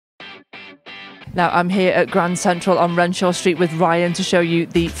Now, I'm here at Grand Central on Renshaw Street with Ryan to show you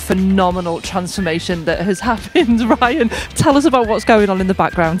the phenomenal transformation that has happened. Ryan, tell us about what's going on in the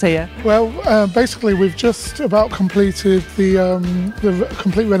background here. Well, basically, we've just about completed the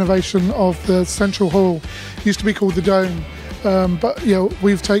complete renovation of the Central Hall. It used to be called the Dome, but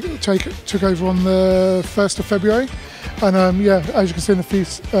we've took over on the 1st of February, and as you can see in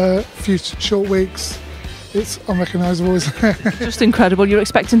a few short weeks, it's unrecognisable, isn't it? Just incredible. You're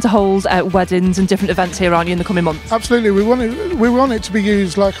expecting to hold weddings and different events here, aren't you, in the coming months? Absolutely. We want it to be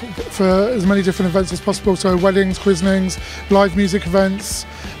used for as many different events as possible. So weddings, christenings, live music events,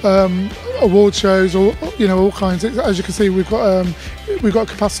 award shows, or all kinds. As you can see, we've got a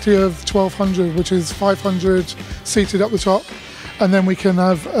capacity of 1,200, which is 500 seated up the top. And then we can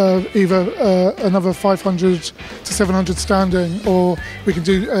have either another 500 to 700 standing, or we can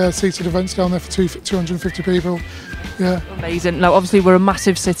do seated events down there for 250 people. Yeah. Amazing. Now, obviously, we're a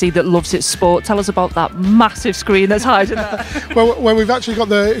massive city that loves its sport. Tell us about that massive screen that's hiding there. well, we've actually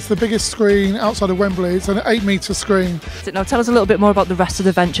got it's the biggest screen outside of Wembley. It's an 8-metre screen. Now, tell us a little bit more about the rest of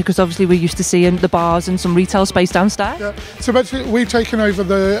the venture, because obviously we're used to seeing the bars and some retail space downstairs. Yeah. So basically, we've taken over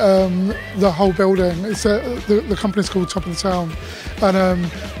the whole building. It's the company's called Top of the Town,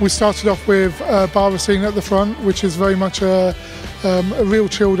 and we started off with bar scene at the front, which is very much a real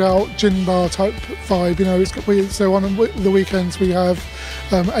chilled out gin bar type vibe. So on the weekends we have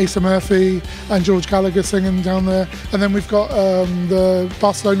Asa Murphy and George Gallagher singing down there, and then we've got the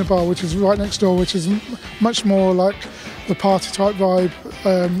Barcelona bar, which is right next door, which is much more like the party type vibe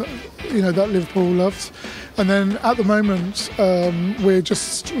that Liverpool loves. And then at the moment we're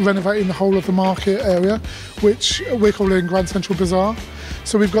just renovating the whole of the market area, which we're calling Grand Central Bazaar.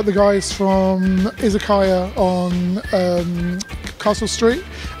 So we've got the guys from Izakaya on Castle Street,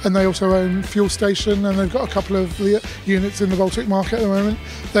 and they also own Fuel Station, and they've got a couple of units in the Baltic Market at the moment.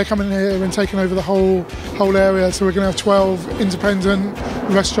 They're coming here and taking over the whole area, so we're going to have 12 independent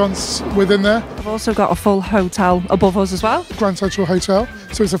restaurants within there. We've also got a full hotel above us as well. Grand Central Hotel,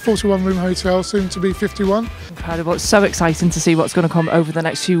 so it's a 41-room hotel, soon to be 51. Incredible. It's so exciting to see what's going to come over the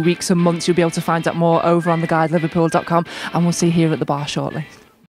next few weeks and months. You'll be able to find out more over on theguideliverpool.com, and we'll see you here at the bar shortly.